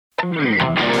Welcome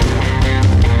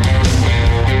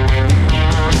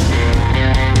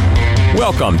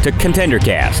to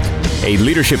ContenderCast, a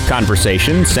leadership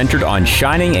conversation centered on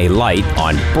shining a light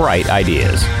on bright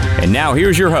ideas. And now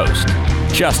here's your host,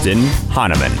 Justin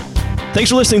Hahnemann.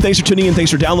 Thanks for listening. Thanks for tuning in. Thanks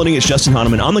for downloading. It's Justin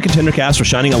Hahnemann on the ContenderCast for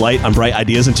shining a light on bright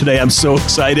ideas. And today I'm so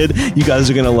excited. You guys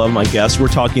are going to love my guest. We're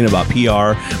talking about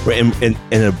PR. We're in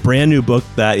a brand new book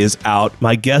that is out.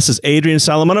 My guest is Adrian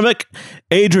Solomonovic.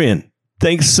 Adrian,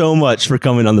 thanks so much for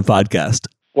coming on the podcast.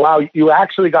 Wow, you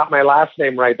actually got my last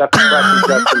name right. That's impressive,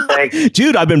 Justin. Thanks.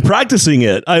 Dude, I've been practicing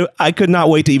it. I could not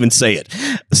wait to even say it.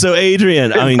 So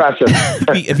Adrian,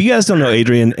 if you guys don't know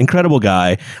Adrian, incredible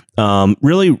guy,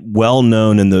 really well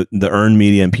known in the earned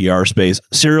media and PR space,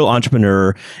 serial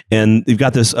entrepreneur, and you've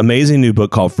got this amazing new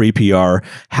book called Free PR,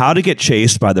 How to Get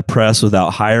Chased by the Press Without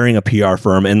Hiring a PR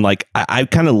Firm. And I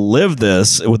kind of live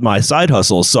this with my side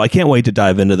hustles, so I can't wait to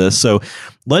dive into this. So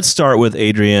let's start with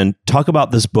Adrian. Talk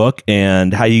about this book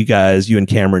and how you and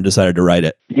Cameron decided to write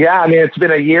it. Yeah, I mean, it's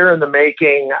been a year in the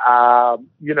making,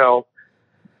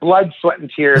 blood, sweat,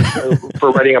 and tears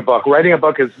for writing a book. Writing a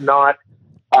book is not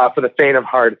for the faint of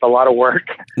heart. It's a lot of work.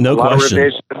 No question. A lot of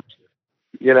revisions.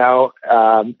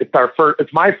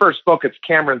 It's my first book. It's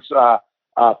Cameron's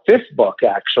fifth book,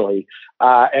 actually.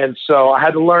 And so I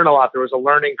had to learn a lot. There was a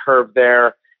learning curve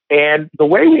there. And the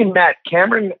way we met,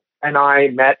 Cameron and I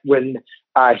met when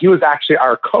he was actually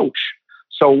our coach.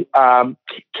 So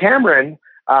Cameron,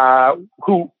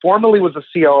 who formerly was the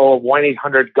CEO of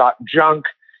 1-800-GOT-JUNK,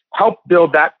 helped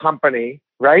build that company,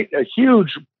 right? A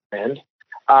huge brand.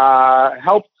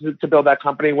 Helped to build that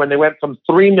company when they went from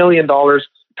 $3 million to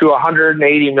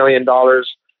 $180 million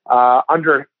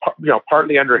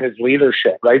partly under his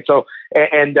leadership, right? So,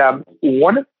 it's an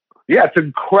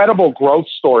incredible growth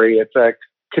story. It's a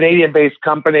Canadian-based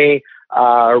company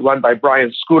run by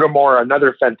Brian Scudamore,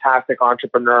 another fantastic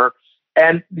entrepreneur.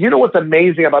 And you know what's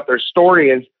amazing about their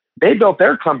story is they built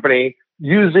their company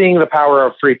using the power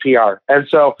of free PR. And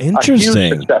so interesting. A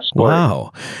huge success story.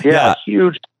 Wow. Yeah.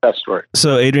 Huge success story.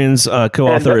 So Adrian's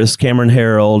co-author is Cameron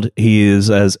Herold. He is,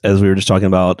 as we were just talking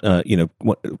about, COO,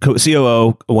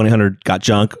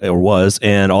 1-800-GOT-JUNK, or was,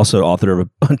 and also author of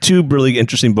two really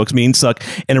interesting books, Mean Suck,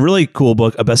 and a really cool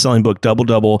book, a best-selling book, Double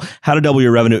Double, How to Double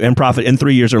Your Revenue and Profit in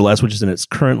 3 years or Less, which is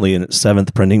currently in its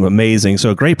seventh printing. Amazing. So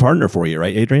a great partner for you,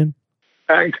 right, Adrian?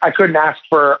 I couldn't ask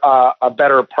for a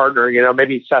better partner,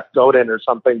 maybe Seth Godin or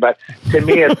something. But to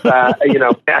me, it's, that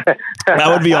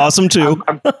would be awesome too.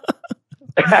 I'm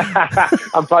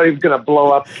probably going to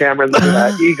blow up Cameron's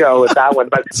ego with that one,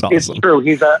 but awesome. It's true.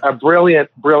 He's a brilliant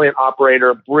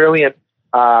operator, brilliant,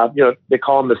 they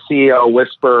call him the CEO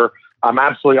whisperer. I'm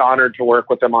absolutely honored to work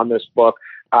with him on this book.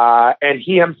 And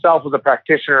he himself was a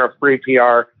practitioner of free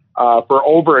PR for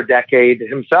over a decade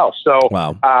himself. So,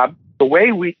 wow. The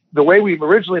way we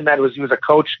originally met was he was a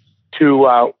coach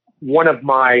to one of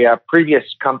my previous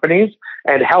companies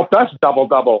and helped us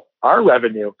double our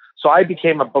revenue. So I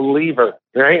became a believer,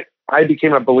 right? I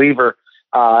became a believer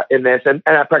in this and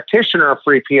a practitioner of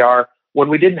free PR when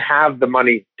we didn't have the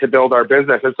money to build our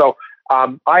business. And so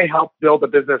I helped build a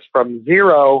business from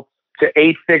 0 to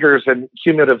 8 figures in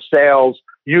cumulative sales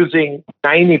using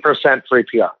 90% free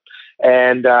PR.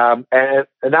 And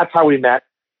that's how we met.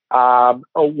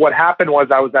 What happened was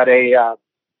I was at a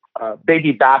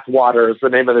Baby Bathwater is the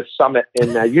name of the summit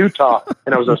in Utah,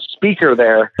 and I was a speaker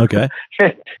there. Okay.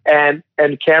 and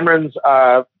Cameron's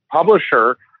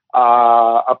publisher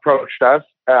approached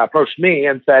me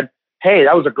and said, "Hey,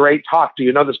 that was a great talk. Do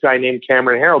you know this guy named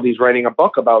Cameron Herold? He's writing a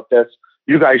book about this.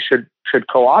 You guys should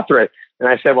co-author it." And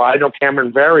I said, "Well, I know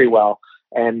Cameron very well."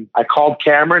 And I called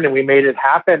Cameron, and we made it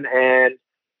happen. And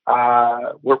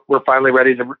we're finally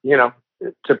ready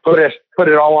to put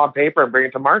it all on paper and bring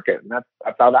it to market. And that's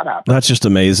how that happened. That's just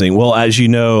amazing. Well, as you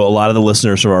know, a lot of the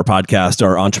listeners of our podcast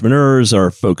are entrepreneurs, are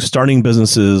folks starting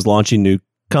businesses, launching new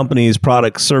companies,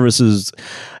 products, services,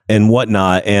 and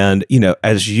whatnot. And,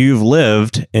 as you've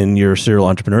lived in your serial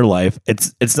entrepreneur life,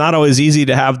 it's not always easy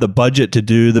to have the budget to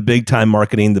do the big time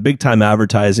marketing, the big time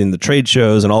advertising, the trade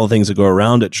shows, and all the things that go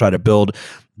around it, try to build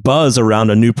buzz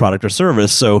around a new product or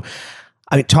service. So,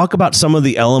 talk about some of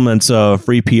the elements of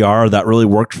free PR that really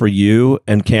worked for you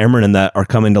and Cameron and that are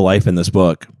coming to life in this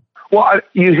book. Well,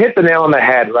 you hit the nail on the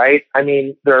head, right? I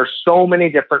mean, there are so many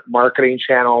different marketing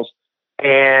channels.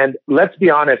 And let's be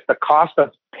honest, the cost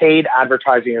of paid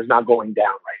advertising is not going down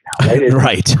right now. Right? It's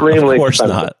right. Extremely of course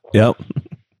expensive. Not. Yep.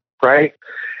 Right.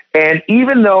 And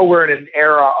even though we're in an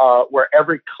era where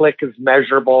every click is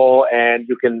measurable and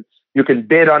you can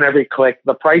bid on every click,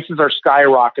 the prices are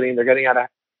skyrocketing. They're getting out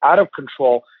of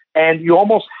control. And you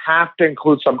almost have to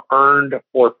include some earned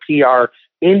or PR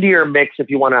into your mix if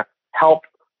you want to help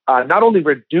not only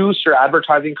reduce your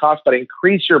advertising costs, but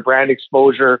increase your brand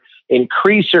exposure,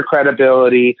 increase your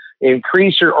credibility,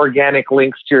 increase your organic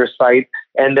links to your site,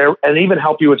 and even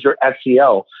help you with your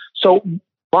SEO. So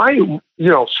my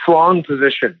strong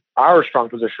position, our strong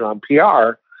position on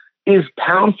PR is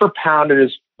pound for pound. It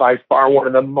is by far one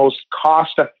of the most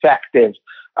cost-effective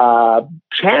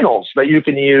channels that you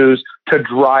can use to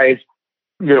drive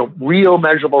real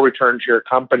measurable return to your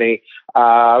company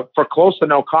for close to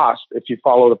no cost if you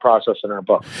follow the process in our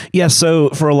book. Yeah. So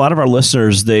for a lot of our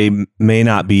listeners, they may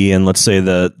not be in, let's say,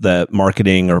 the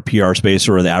marketing or PR space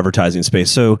or the advertising space.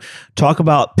 So talk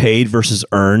about paid versus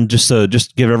earned,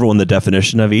 just give everyone the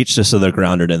definition of each, just so they're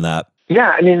grounded in that.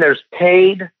 Yeah. I mean, there's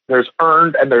paid, there's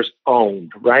earned, and there's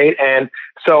owned, right? And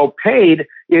so paid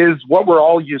is what we're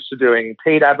all used to doing.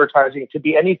 Paid advertising could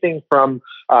be anything from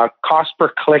cost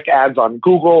per click ads on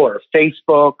Google or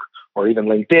Facebook or even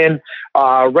LinkedIn,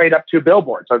 right up to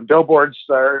billboards. And billboards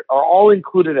are all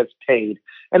included as paid.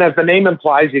 And as the name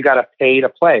implies, you got to pay to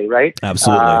play, right?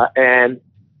 Absolutely. And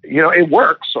it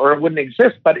works, or it wouldn't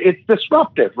exist, but it's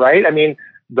disruptive, right? I mean,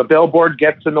 the billboard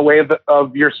gets in the way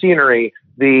of your scenery.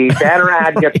 The banner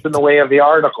ad gets in the way of the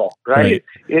article, right?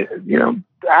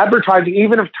 Advertising,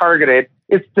 even if targeted,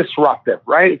 it's disruptive,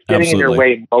 right? It's getting Absolutely. in your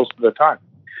way most of the time.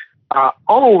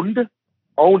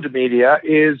 Owned media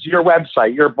is your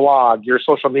website, your blog, your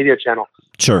social media channel.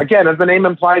 Sure. Again, as the name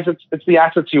implies, it's the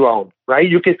assets you own, right?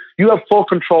 You have full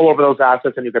control over those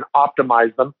assets, and you can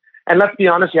optimize them. And let's be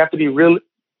honest, you have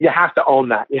to own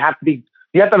that. You have to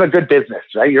have a good business,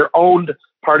 right? Your owned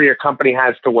part of your company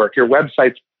has to work. Your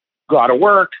website's got to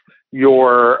work.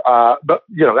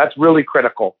 That's really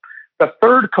critical. The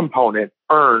third component,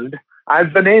 earned, as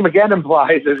the name again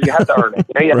implies, is you have to earn it.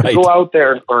 You have to go out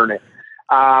there and earn it.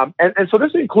 And so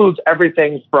this includes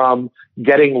everything from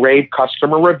getting rave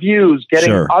customer reviews,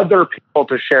 getting other people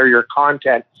to share your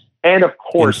content, and of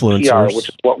course, PR, which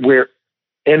is what we're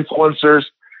influencers.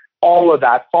 All of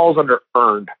that falls under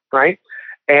earned, right?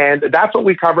 And that's what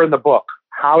we cover in the book,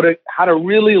 how to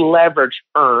really leverage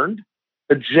earned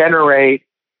to generate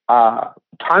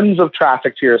tons of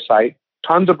traffic to your site,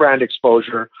 tons of brand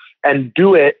exposure, and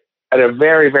do it at a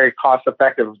very, very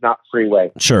cost-effective, if not free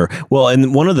way. Sure. Well,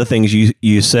 and one of the things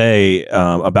you say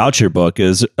about your book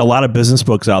is a lot of business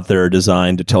books out there are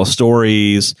designed to tell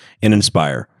stories and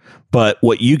inspire. But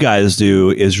what you guys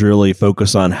do is really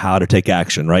focus on how to take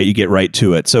action, right? You get right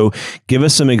to it. So give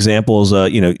us some examples,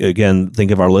 again,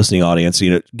 think of our listening audience,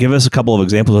 give us a couple of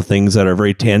examples of things that are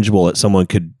very tangible that someone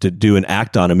could do and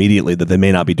act on immediately that they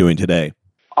may not be doing today.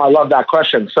 I love that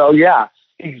question. So yeah,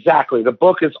 exactly. The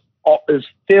book is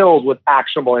filled with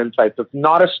actionable insights. It's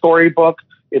not a storybook;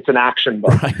 it's an action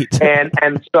book.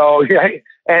 Right.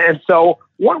 And so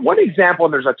one example,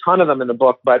 and there's a ton of them in the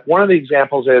book, but one of the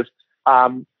examples is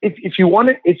if you want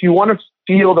to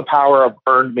feel the power of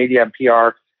earned media and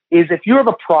PR, is if you have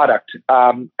a product,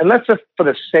 and let's just, for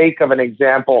the sake of an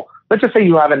example, let's just say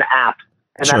you have an app,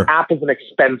 and that app is an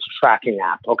expense tracking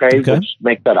app. Okay. Let's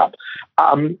make that up.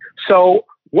 So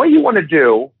what you want to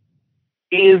do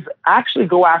is actually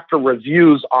go after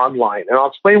reviews online. And I'll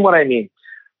explain what I mean.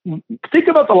 Think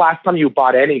about the last time you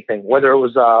bought anything, whether it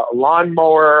was a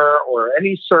lawnmower or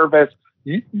any service.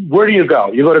 Where do you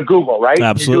go? You go to Google, right?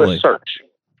 Absolutely. You do a search,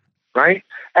 right?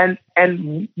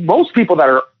 And most people that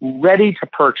are ready to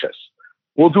purchase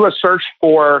will do a search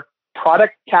for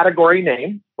product category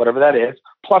name, whatever that is,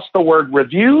 plus the word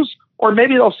reviews, or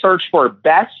maybe they'll search for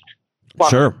best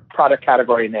plus product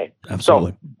category name.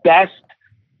 Absolutely. So best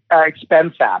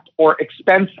expense app or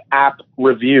expense app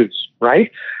reviews,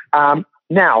 right?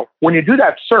 Now, when you do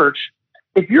that search,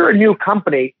 if you're a new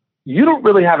company, you don't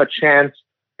really have a chance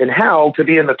in hell to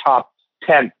be in the top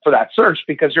 10 for that search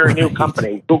because you're a new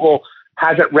company. Google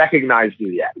hasn't recognized you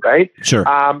yet, right? Sure.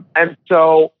 And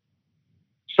so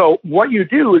what you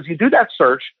do is you do that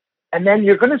search, and then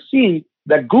you're going to see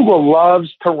that Google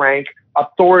loves to rank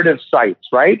authoritative sites,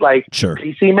 right? Like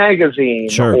PC Magazine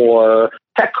or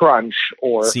TechCrunch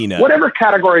or CNET, whatever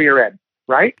category you're in,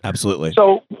 right? Absolutely.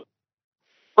 So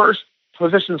first,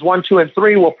 positions 1, 2, and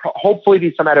 3 will hopefully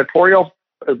be some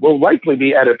will likely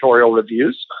be editorial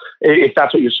reviews if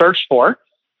that's what you search for.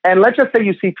 And let's just say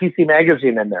you see PC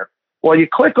Magazine in there. Well, you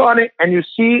click on it and you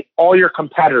see all your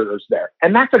competitors there.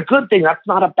 And that's a good thing. That's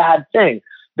not a bad thing.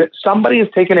 That somebody has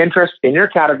taken interest in your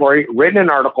category, written an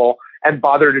article, and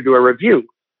bothered to do a review.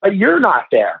 But you're not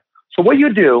there. So what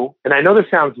you do, and I know this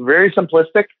sounds very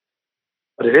simplistic,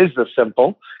 but it is this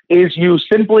simple, is you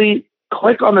simply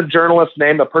click on the journalist's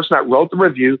name, the person that wrote the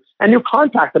review, and you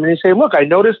contact them and you say, look, I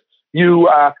noticed you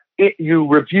you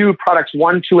review products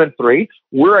 1, 2, and 3.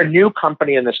 We're a new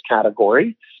company in this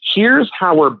category. Here's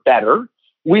how we're better.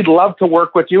 We'd love to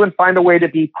work with you and find a way to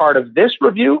be part of this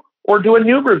review or do a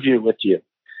new review with you.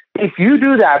 If you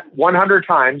do that 100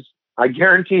 times, I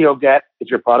guarantee you'll get, if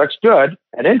your product's good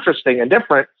and interesting and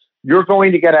different, you're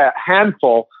going to get a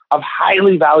handful of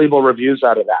highly valuable reviews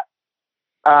out of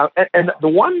that. And the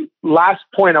one last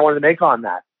point I wanted to make on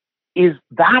that is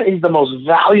the most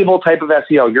valuable type of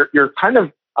SEO. You're kind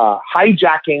of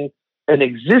hijacking an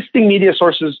existing media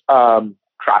source's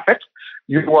traffic.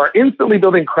 You are instantly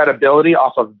building credibility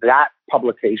off of that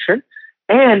publication.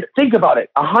 And think about it.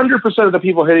 100% of the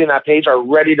people hitting that page are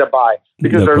ready to buy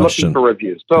because they're looking for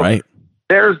reviews. So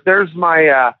there's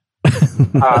my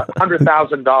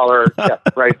 $100,000 tip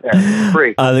right there.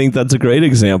 Free. I think that's a great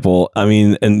example. I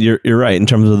mean, and you're right in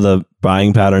terms of the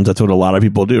buying patterns. That's what a lot of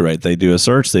people do, right? They do a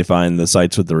search, they find the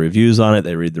sites with the reviews on it,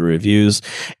 they read the reviews.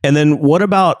 And then what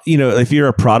about, if you're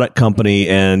a product company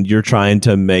and you're trying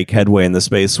to make headway in the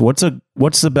space, what's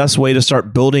the best way to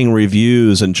start building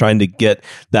reviews and trying to get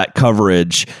that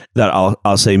coverage that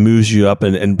I'll say moves you up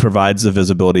and provides the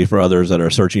visibility for others that are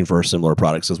searching for similar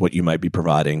products as what you might be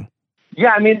providing?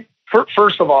 Yeah, I mean,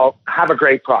 first of all, have a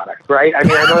great product, right? I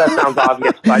mean, I know that sounds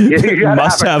obvious, but you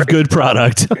must have good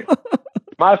product.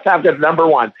 Must have good, number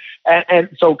one. And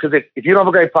so, because if you don't have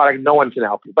a great product, no one can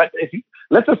help you. But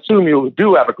let's assume you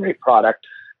do have a great product.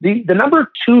 The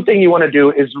number 2 thing you want to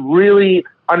do is really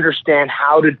understand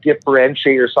how to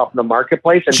differentiate yourself in the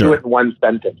marketplace and do it in one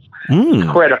sentence.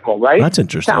 It's critical, right? That's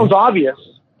interesting. Sounds obvious,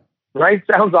 right?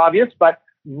 Sounds obvious, but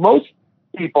most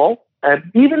people, and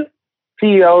even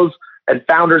CEOs and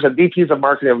founders and VPs of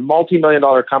marketing of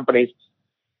multi-million-dollar companies,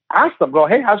 ask them, go,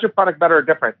 hey, how's your product better or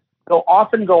different? They'll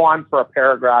often go on for a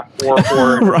paragraph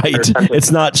or right.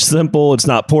 It's not simple. It's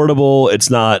not portable. It's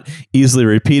not easily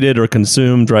repeated or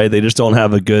consumed, right? They just don't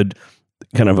have a good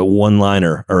kind of a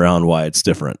one-liner around why it's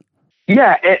different.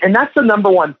 Yeah, and that's the number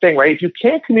one thing, right? If you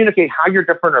can't communicate how you're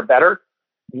different or better,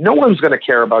 no one's going to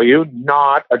care about you,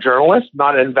 not a journalist,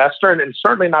 not an investor, and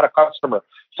certainly not a customer.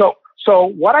 So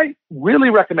what I really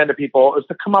recommend to people is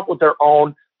to come up with their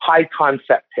own high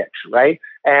concept pitch, right?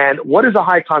 And what is a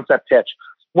high concept pitch?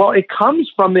 Well, it comes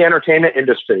from the entertainment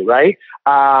industry, right?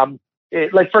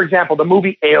 Like, for example, the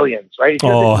movie Aliens, right?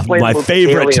 Oh, my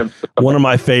favorite. One of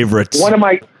my favorites.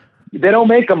 They don't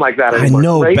make them like that anymore. I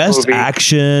know. Great Best movie.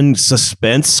 Action,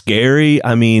 suspense, scary.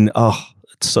 I mean,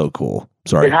 it's so cool.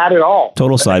 Sorry. It had it all.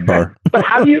 Total sidebar. But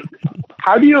how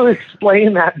do you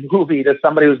explain that movie to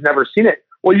somebody who's never seen it?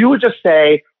 Well, you would just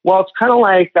say, well, it's kind of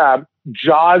like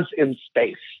Jaws in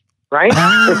space, right?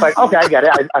 It's like, okay, I get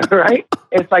it, right?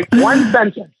 It's like one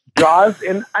sentence, Jaws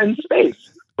in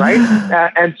space, right?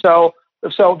 And so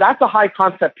that's a high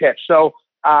concept pitch. So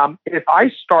if I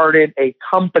started a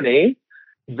company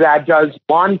that does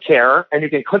lawn care, and you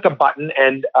can click a button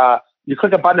and you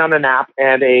click a button on an app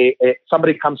and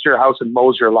somebody comes to your house and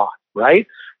mows your lawn, right?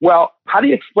 Well, how do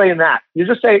you explain that? You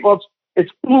just say, well,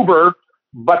 it's Uber,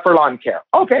 but for lawn care.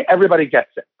 Okay, everybody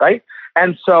gets it, right?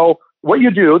 And so what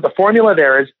you do, the formula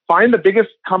there is find the biggest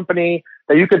company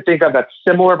that you can think of that's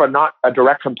similar but not a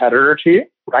direct competitor to you,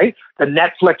 right? The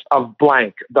Netflix of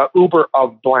blank, the Uber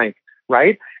of blank,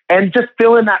 right? And just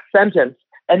fill in that sentence,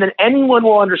 and then anyone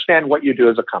will understand what you do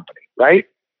as a company, right?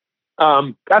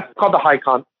 That's called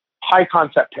the high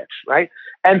concept pitch, right?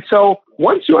 And so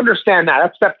once you understand that,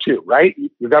 that's step 2, right?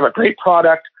 You've got a great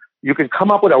product. You can come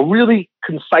up with a really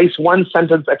concise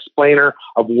one-sentence explainer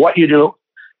of what you do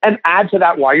and add to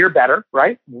that why you're better,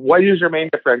 right? What is your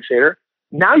main differentiator?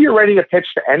 Now you're ready to pitch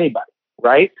to anybody,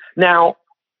 right? Now,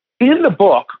 in the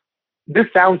book, this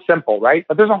sounds simple, right?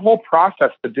 But there's a whole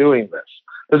process to doing this.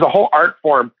 There's a whole art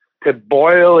form to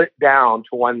boil it down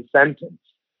to one sentence,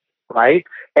 right?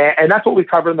 And that's what we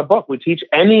cover in the book. We teach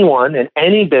anyone in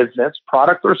any business,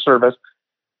 product or service,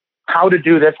 how to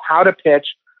do this, how to pitch,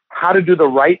 how to do the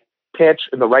right pitch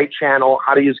in the right channel,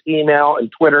 how to use email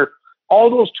and Twitter, all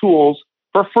those tools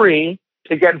for free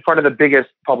to get in front of the biggest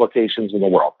publications in the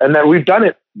world. And then we've done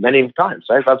it many times,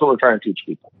 right? That's what we're trying to teach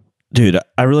people. Dude,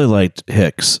 I really liked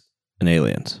Hicks in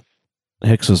Aliens.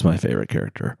 Hicks was my favorite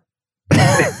character.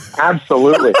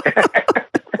 Absolutely.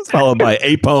 Followed by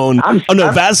Apone.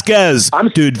 Vasquez.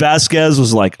 Dude, Vasquez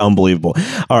was like unbelievable.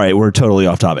 All right, we're totally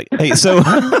off topic. Hey, so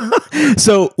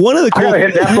one of the cool I gotta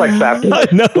hit Netflix after. I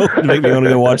know. Make me want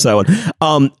to go watch that one.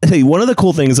 Hey, one of the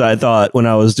cool things I thought when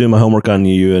I was doing my homework on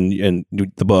you and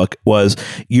the book was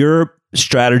you're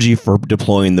strategy for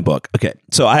deploying the book. Okay.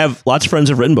 So I have lots of friends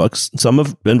who've written books. Some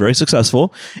have been very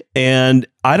successful. And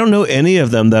I don't know any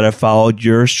of them that have followed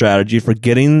your strategy for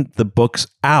getting the books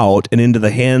out and into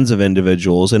the hands of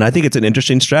individuals. And I think it's an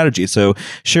interesting strategy. So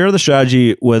share the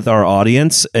strategy with our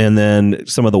audience and then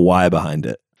some of the why behind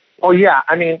it. Oh, yeah.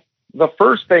 I mean, the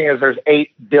first thing is there's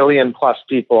 8 billion plus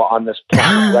people on this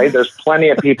planet, right? There's plenty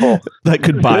of people that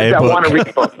could buy a book. That want to read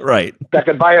a book. Right. That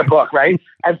could buy a book, right?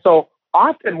 And so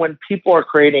often when people are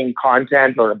creating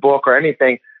content or a book or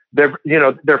anything, they're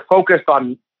focused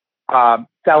on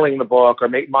selling the book or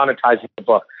monetizing the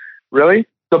book. Really,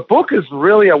 the book is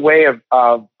really a way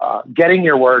of getting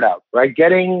your word out, right?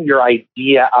 Getting your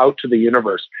idea out to the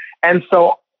universe. And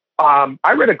so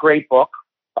I read a great book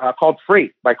called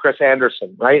Free by Chris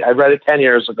Anderson, right? I read it 10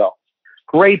 years ago.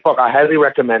 Great book. I highly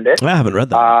recommend it. I haven't read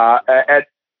that.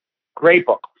 Great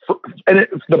book. And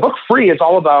the book Free is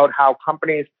all about how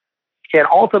companies can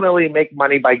ultimately make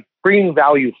money by bringing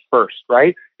value first,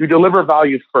 right? You deliver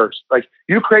value first. Like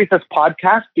you create this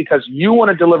podcast because you want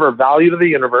to deliver value to the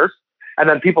universe, and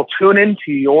then people tune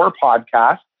into your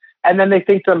podcast, and then they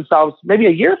think to themselves, maybe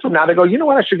a year from now, they go, you know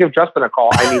what? I should give Justin a call.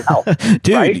 I need help.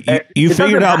 Dude, right? you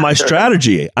figured out my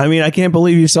strategy. I mean, I can't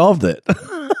believe you solved it.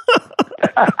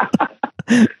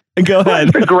 Go ahead.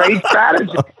 It's a great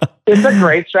strategy. It's a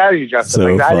great strategy, Justin. So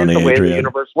like that funny, is the way Adrian. the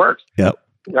universe works. Yep.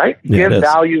 Right? Yeah, give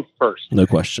value first. No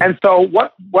question. And so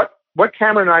what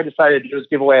Cameron and I decided to do is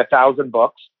give away 1,000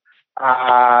 books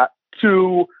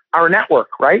to our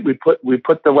network, right? We put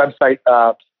the website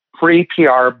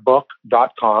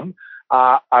freeprbook.com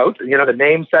out. You know, the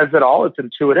name says it all. It's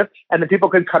intuitive. And then people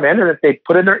can come in, and if they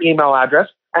put in their email address,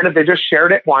 and if they just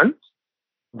shared it once,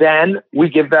 then we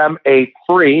give them a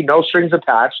free, no strings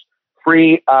attached,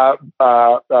 free copy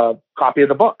of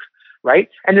the book, right?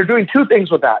 And you're doing two things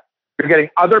with that. You're getting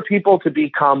other people to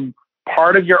become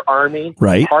part of your army,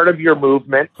 right? Part of your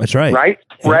movement. That's right. Right?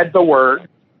 Spread the word.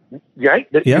 Right?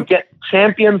 You get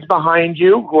champions behind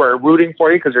you who are rooting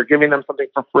for you because you're giving them something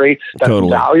for free that's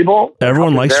valuable.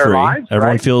 Everyone likes free. Lives,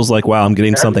 Everyone right? feels like, wow, I'm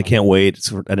getting something. Can't wait.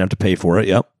 I don't have to pay for it.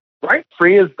 Yep. Right?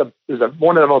 Free is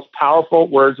one of the most powerful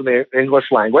words in the English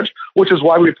language, which is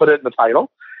why we put it in the title.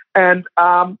 And,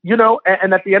 and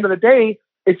at the end of the day,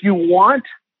 if you want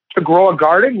to grow a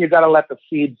garden, you got to let the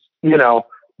seeds,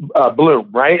 bloom,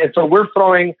 right? And so we're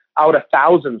throwing out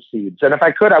 1,000 seeds. And if I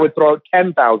could, I would throw out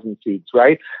 10,000 seeds,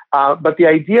 right? But the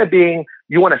idea being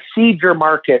you want to seed your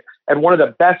market. And one of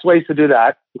the best ways to do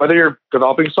that, whether you're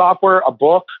developing software, a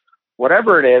book,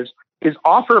 whatever it is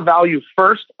offer value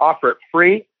first, offer it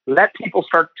free, let people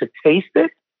start to taste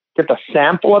it, get the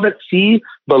sample of it, see,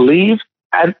 believe,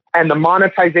 and the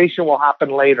monetization will happen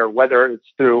later, whether it's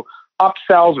through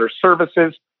upsells or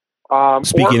services.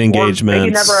 Speaking engagements. Or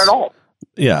maybe never at all.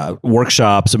 Yeah,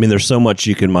 workshops. I mean, there's so much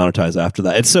you can monetize after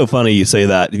that. It's so funny you say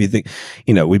that. If you think,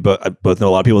 we both know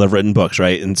a lot of people that have written books,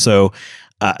 right? And so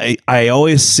I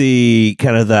always see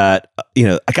kind of that.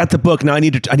 I got the book now. I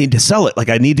need to sell it. Like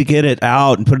I need to get it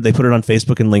out and they put it on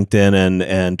Facebook and LinkedIn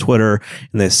and Twitter,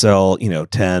 and they sell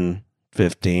 10,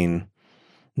 15.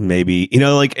 Maybe, and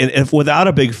if without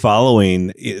a big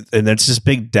following, and it's just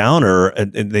big downer,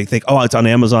 and they think, oh, it's on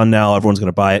Amazon now, everyone's going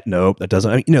to buy it. Nope, that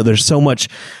doesn't. There's so much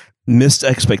missed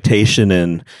expectation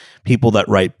in people that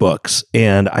write books.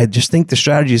 And I just think the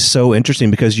strategy is so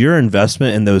interesting because your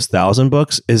investment in those 1,000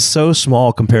 books is so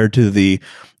small compared to the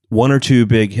one or two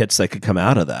big hits that could come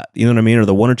out of that. You know what I mean? Or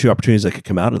the one or two opportunities that could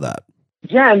come out of that.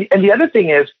 Yeah. And the other thing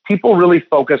is people really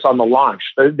focus on the launch.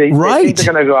 They think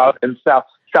they're going to go out and sell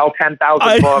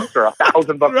 10,000 books or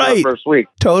 1,000 books in the first week.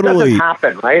 Totally. It doesn't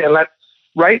happen, right?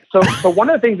 Right? So one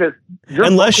of the things is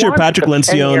unless you're Patrick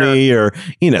Lencioni or,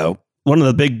 one of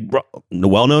the big,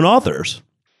 well-known authors.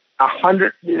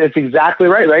 100. That's exactly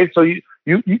right? So you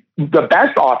the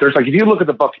best authors, like if you look at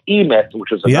the book E-Myth,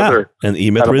 which is another and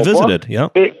E-Myth Revisited,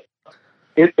 book,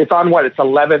 it's on its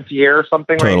 11th year or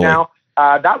something right now.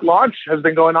 That launch has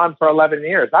been going on for 11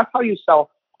 years. That's how you sell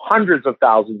hundreds of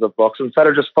thousands of books instead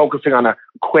of just focusing on a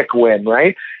quick win,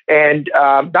 right? And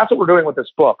that's what we're doing with this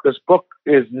book. This book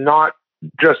is not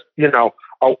just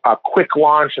a quick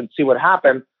launch and see what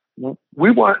happens. We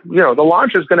want, the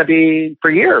launch is going to be for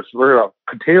years. We're going to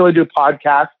continually do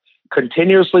podcasts,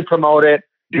 continuously promote it,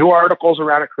 do articles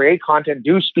around it, create content,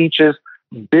 do speeches,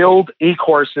 build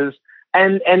e-courses,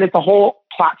 and it's a whole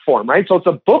platform, right? So it's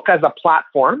a book as a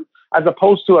platform as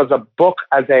opposed to as a book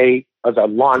as a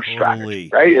launch strategy,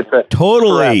 right? It's a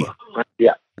totally. Forever, right?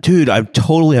 Yeah. Dude, I'm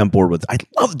totally on board with it. I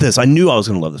love this. I knew I was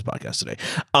going to love this podcast today.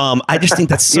 I just think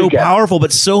that's so powerful,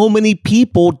 but so many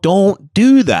people don't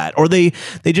do that, or they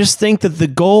just think that the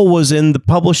goal was in the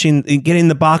publishing, getting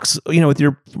the box, with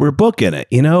your book in it,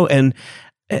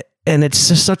 and it's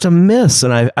just such a miss.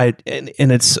 And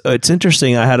it's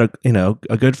interesting. I had a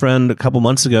good friend a couple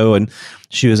months ago, and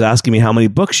she was asking me how many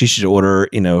books she should order,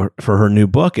 for her new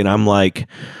book, and I'm like,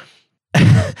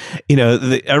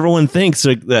 everyone thinks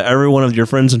that every one of your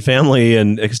friends and family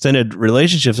and extended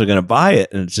relationships are going to buy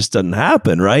it, and it just doesn't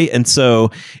happen, right? And so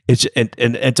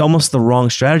it's almost the wrong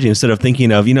strategy. Instead of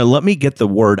thinking of, let me get the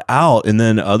word out, and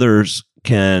then others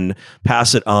can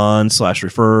pass it on /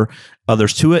 refer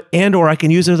others to it, or I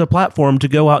can use it as a platform to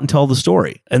go out and tell the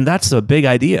story. And that's a big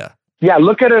idea. Yeah,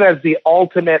 look at it as the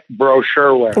ultimate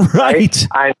brochureware, right?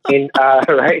 I mean,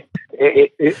 right?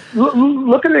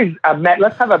 Look at it.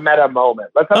 Let's have a meta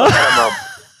moment.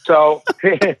 So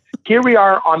here we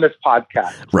are on this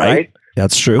podcast, right?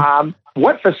 That's true.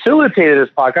 What facilitated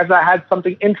this podcast? I had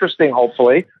something interesting,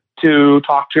 hopefully, to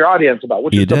talk to your audience about,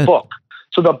 which is the book.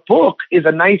 So the book is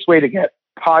a nice way to get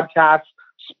podcasts,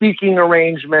 speaking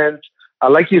arrangements,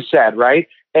 like you said, right?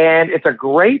 And it's a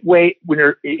great way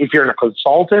if you're a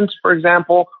consultant, for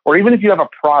example, or even if you have a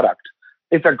product,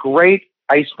 it's a great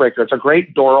icebreaker. It's a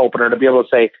great door opener to be able to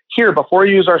say, here, before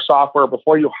you use our software,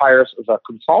 before you hire us as a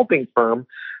consulting firm,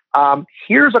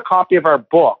 here's a copy of our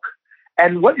book.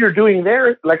 And what you're doing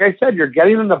there, like I said, you're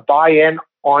getting them to buy in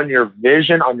on your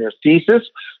vision, on your thesis.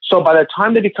 So by the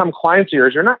time they become clients of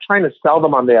yours, you're not trying to sell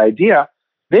them on the idea.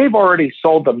 They've already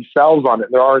sold themselves on it.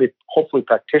 They're already hopefully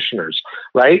practitioners,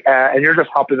 right? And you're just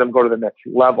helping them go to the next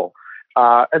level.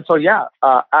 And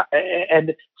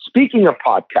speaking of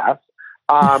podcasts,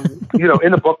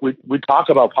 in the book, we talk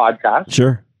about podcasts.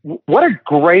 Sure. What a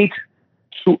great,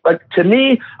 to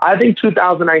me, I think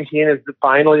 2019 is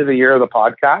finally the year of the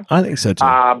podcast. I think so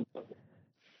too.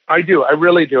 I do. I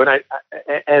really do.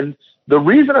 And the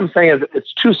reason I'm saying is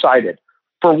it's two-sided.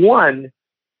 For one,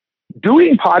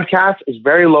 doing podcasts is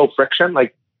very low friction.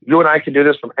 Like you and I can do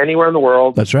this from anywhere in the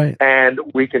world. That's right. And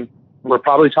we're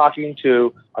probably talking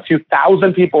to a few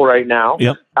thousand people right now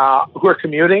who are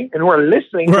commuting and who are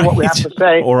listening to what we have to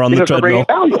say. Or on the treadmill.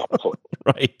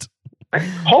 Right.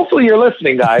 Hopefully you're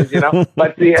listening, guys,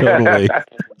 but Totally.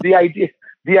 the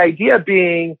idea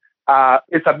being,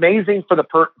 it's amazing for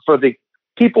the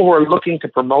people who are looking to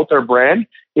promote their brand.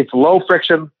 It's low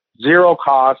friction, zero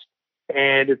cost,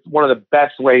 and it's one of the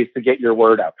best ways to get your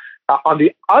word out. On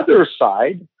the other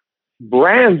side,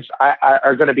 brands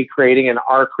are going to be creating and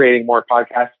are creating more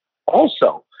podcasts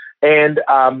also. And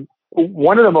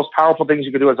one of the most powerful things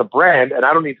you can do as a brand, and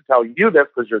I don't need to tell you this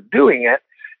because you're doing it,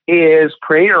 is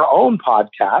create your own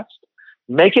podcast,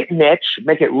 make it niche,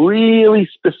 make it really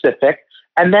specific,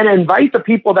 and then invite the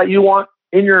people that you want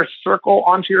in your circle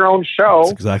onto your own show.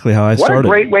 That's exactly how I started. What a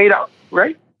great way to,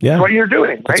 right? Yeah. That's what you're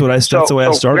doing, right? That's the way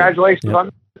I started. Congratulations on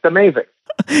it. It's amazing.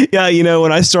 Yeah,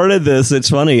 when I started this, it's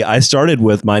funny. I started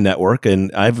with my network,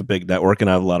 and I have a big network, and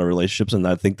I have a lot of relationships, and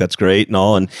I think that's great and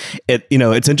all. And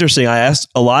it's interesting. I asked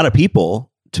a lot of people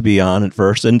to be on at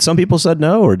first, and some people said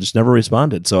no or just never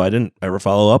responded. So I didn't ever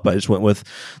follow up. I just went with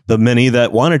the many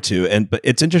that wanted to. But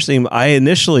it's interesting. I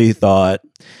initially thought,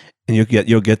 and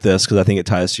you'll get this because I think it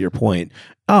ties to your point.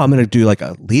 Oh, I'm going to do like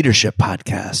a leadership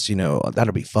podcast.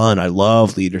 That'll be fun. I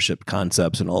love leadership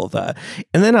concepts and all of that.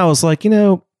 And then I was like,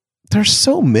 there's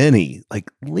so many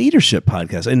like leadership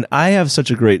podcasts, and I have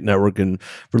such a great network and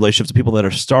relationships with people that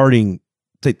are starting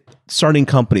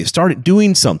companies,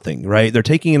 doing something, right? They're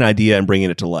taking an idea and bringing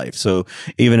it to life. So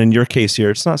even in your case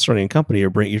here, it's not starting a company.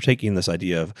 You're taking this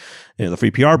idea of the free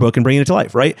PR book and bringing it to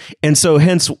life, right? And so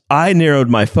hence I narrowed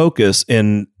my focus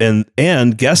and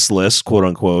guest list, quote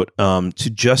unquote, to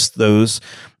just those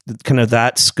kind of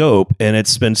that scope. And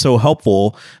it's been so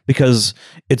helpful because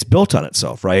it's built on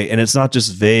itself, right? And it's not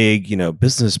just vague,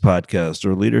 business podcast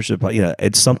or leadership.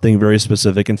 It's something very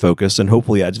specific and focused, and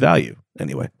hopefully adds value.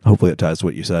 Anyway, hopefully it ties to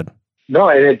what you said. No,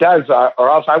 and it does, or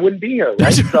else I wouldn't be here, right?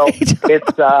 That's right.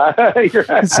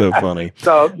 So it's so funny.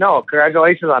 So no,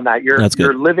 congratulations on that.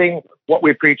 You're living what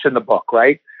we preach in the book,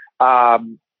 right?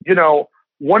 One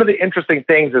of the interesting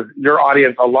things is your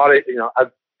audience, a lot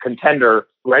of contenders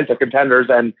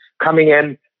and coming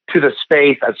in to the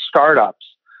space as startups.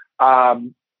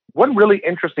 One really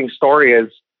interesting story is,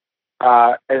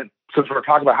 and since we're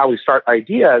talking about how we start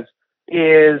ideas,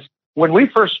 is when we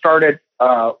first started,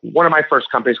 one of my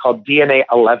first companies called DNA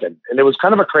 11, and it was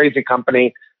kind of a crazy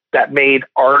company that made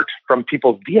art from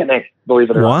people's DNA,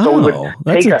 believe it or not. Wow,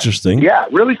 that's interesting. Yeah,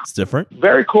 really. It's different.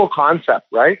 Very cool concept,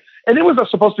 right? And it was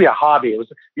supposed to be a hobby. It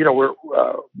was,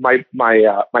 my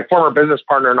former business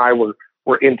partner and I were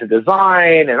were into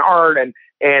design and art,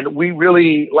 and we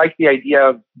really liked the idea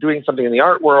of doing something in the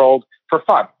art world for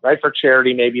fun, right? For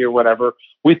charity maybe or whatever.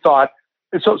 We thought,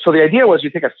 so the idea was you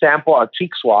take a sample, a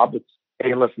cheek swab, it's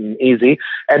painless and easy,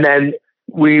 and then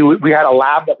we had a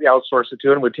lab that we outsourced it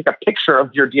to, and we'd take a picture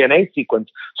of your DNA sequence.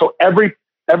 So every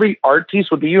art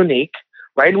piece would be unique,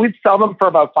 right? And we'd sell them for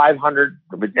about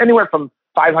anywhere from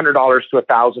 $500 to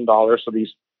 $1,000. So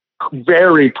these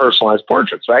very personalized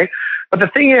portraits, right? But the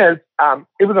thing is,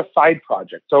 it was a side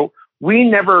project. So we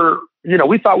never,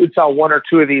 we thought we'd sell 1 or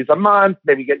 2 of these a month,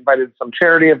 maybe get invited to some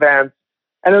charity events,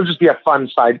 and it'll just be a fun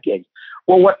side gig.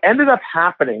 Well, what ended up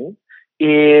happening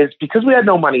is because we had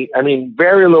no money,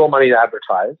 very little money to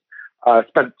advertise,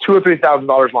 spent $2,000 or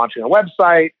 $3,000 launching a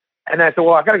website. And then I said,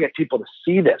 well, I got to get people to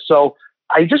see this. So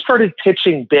I just started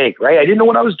pitching big, right? I didn't know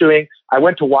what I was doing. I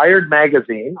went to Wired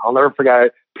Magazine. I'll never forget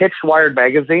it. Pitched Wired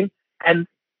Magazine. And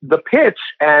the pitch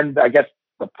and I guess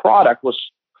the product was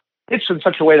pitched in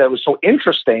such a way that was so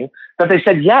interesting that they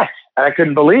said yes. And I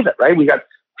couldn't believe it, right? We got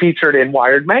featured in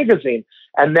Wired Magazine.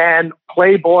 And then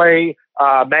Playboy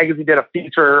Magazine did a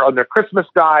feature on their Christmas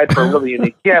guide for a really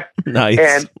unique gift. Nice.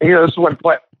 And, this is when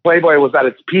Playboy was at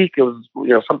its peak. It was,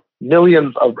 some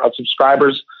millions of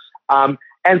subscribers.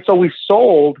 And so we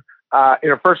sold in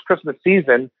our first Christmas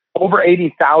season over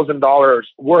 $80,000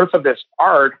 worth of this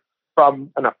art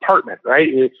from an apartment,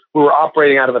 right? We were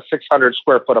operating out of a 600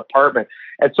 square foot apartment.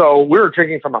 And so we were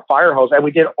drinking from a fire hose, and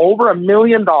we did over $1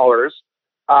 million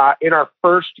in our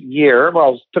first year.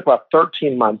 Well, it took about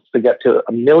 13 months to get to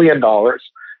 $1 million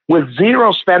with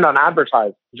zero spend on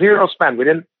advertising. Zero spend. We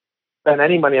didn't spend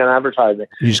any money on advertising.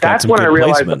 That's when I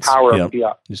realized the power of PR.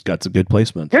 You just got some good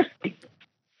placements.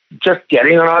 Just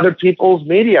getting on other people's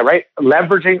media, right?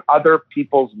 Leveraging other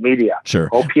people's media. Sure.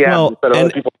 OPM, instead of other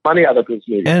people's money, other people's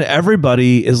media. And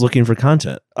everybody is looking for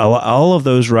content. All of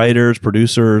those writers,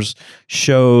 producers,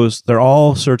 shows, they're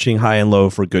all searching high and low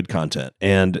for good content.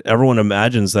 And everyone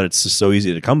imagines that it's just so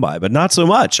easy to come by, but not so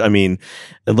much.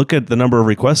 Look at the number of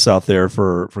requests out there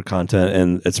for content,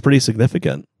 and it's pretty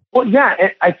significant. Well, yeah.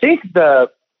 I think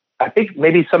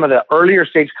maybe some of the earlier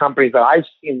stage companies that I've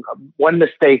seen, one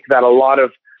mistake that a lot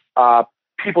of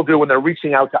people do when they're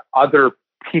reaching out to other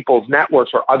people's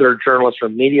networks or other journalists or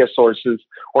media sources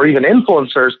or even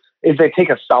influencers is they take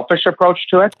a selfish approach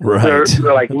to it. Right.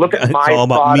 They're like, look at my it's all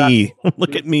about product. me.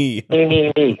 Look at me.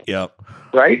 Me. Yep.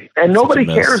 Right? And nobody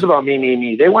cares about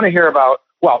me. They want to hear about,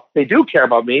 well, they do care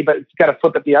about me, but it's got to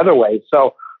flip it the other way.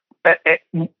 So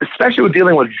especially with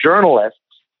dealing with journalists,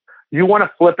 you want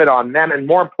to flip it on them and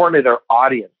more importantly, their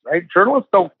audience, right? Journalists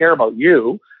don't care about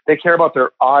you. They care about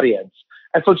their audience.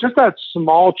 And so just that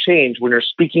small change when you're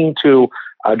speaking to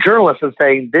journalists and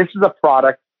saying, this is a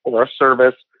product or a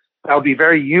service that will be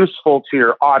very useful to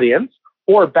your audience,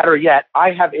 or better yet,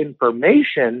 I have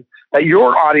information that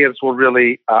your audience will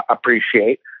really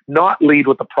appreciate, not lead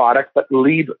with the product, but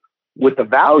lead with the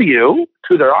value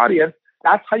to their audience.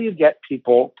 That's how you get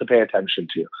people to pay attention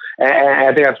to you. And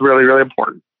I think that's really, really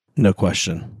important. No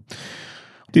question.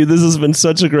 Dude, this has been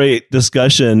such a great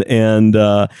discussion, and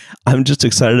I'm just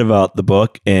excited about the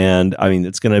book. And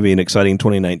it's going to be an exciting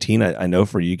 2019. I know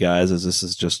for you guys as this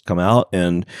has just come out,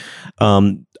 and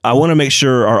I want to make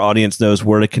sure our audience knows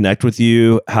where to connect with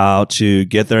you, how to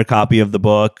get their copy of the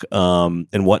book,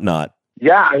 and whatnot.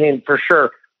 Yeah, for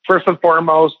sure. First and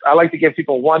foremost, I like to give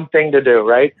people one thing to do.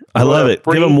 Right? I love it.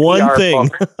 Give them one thing.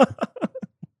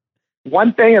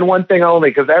 One thing and one thing only,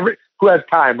 because who has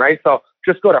time, right? So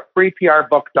just go to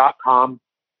freeprbook.com.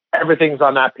 Everything's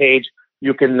on that page.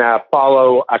 You can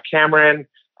follow Cameron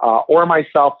or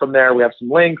myself from there. We have some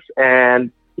links,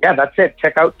 and yeah, that's it.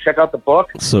 Check out the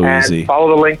book. So and easy.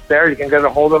 Follow the links there. You can get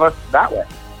a hold of us that way.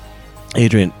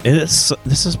 Adrian, this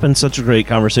has been such a great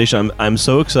conversation. I'm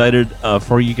so excited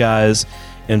for you guys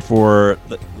and for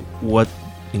the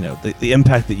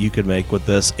impact that you could make with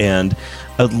this, and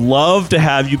I'd love to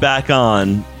have you back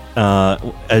on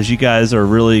as you guys are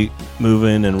really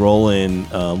moving and rolling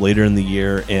later in the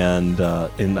year, and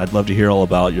I'd love to hear all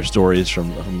about your stories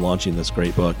from launching this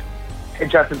great book. Hey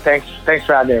Justin, thanks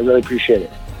for having me. I really appreciate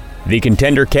it. The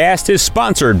Contender Cast is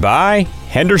sponsored by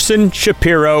Henderson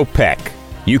Shapiro Peck.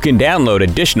 You can download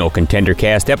additional Contender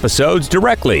Cast episodes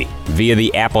directly via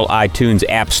the Apple iTunes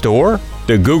App Store,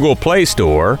 the Google Play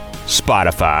Store,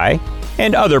 Spotify,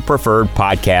 and other preferred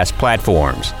podcast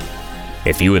platforms.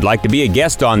 If you would like to be a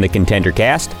guest on the Contender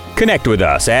Cast, connect with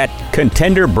us at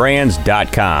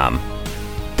contenderbrands.com.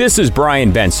 This is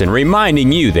Brian Benson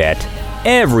reminding you that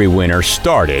every winner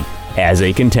started as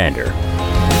a contender.